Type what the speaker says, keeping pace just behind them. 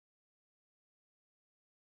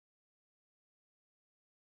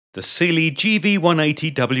The Sealey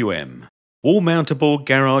GV180WM wall-mountable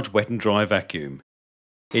garage wet and dry vacuum.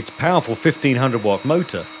 Its powerful 1500 watt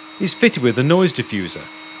motor is fitted with a noise diffuser,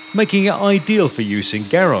 making it ideal for use in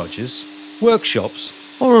garages,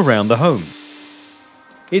 workshops or around the home.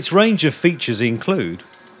 Its range of features include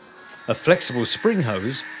a flexible spring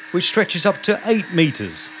hose which stretches up to 8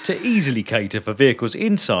 meters to easily cater for vehicles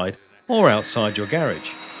inside or outside your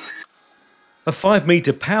garage, a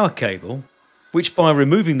 5-meter power cable which, by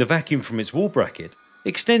removing the vacuum from its wall bracket,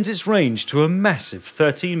 extends its range to a massive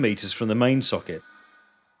 13 meters from the main socket.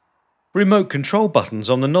 Remote control buttons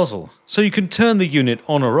on the nozzle so you can turn the unit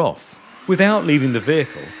on or off without leaving the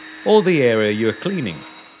vehicle or the area you are cleaning.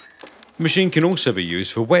 The machine can also be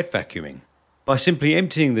used for wet vacuuming by simply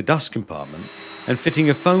emptying the dust compartment and fitting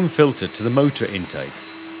a foam filter to the motor intake.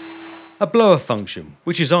 A blower function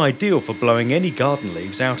which is ideal for blowing any garden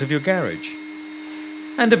leaves out of your garage.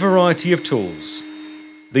 And a variety of tools.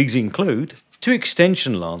 These include 2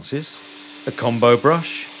 extension lances, a combo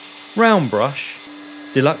brush, round brush,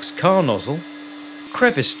 deluxe car nozzle,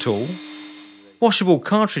 crevice tool, washable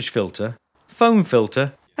cartridge filter, foam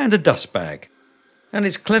filter and a dust bag. And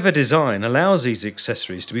its clever design allows these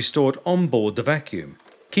accessories to be stored on board the vacuum,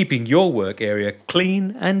 keeping your work area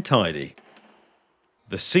clean and tidy.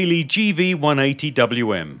 The Sealey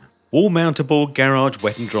GV180WM wall-mountable garage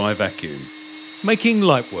wet and dry vacuum, making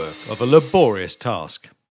light work of a laborious task.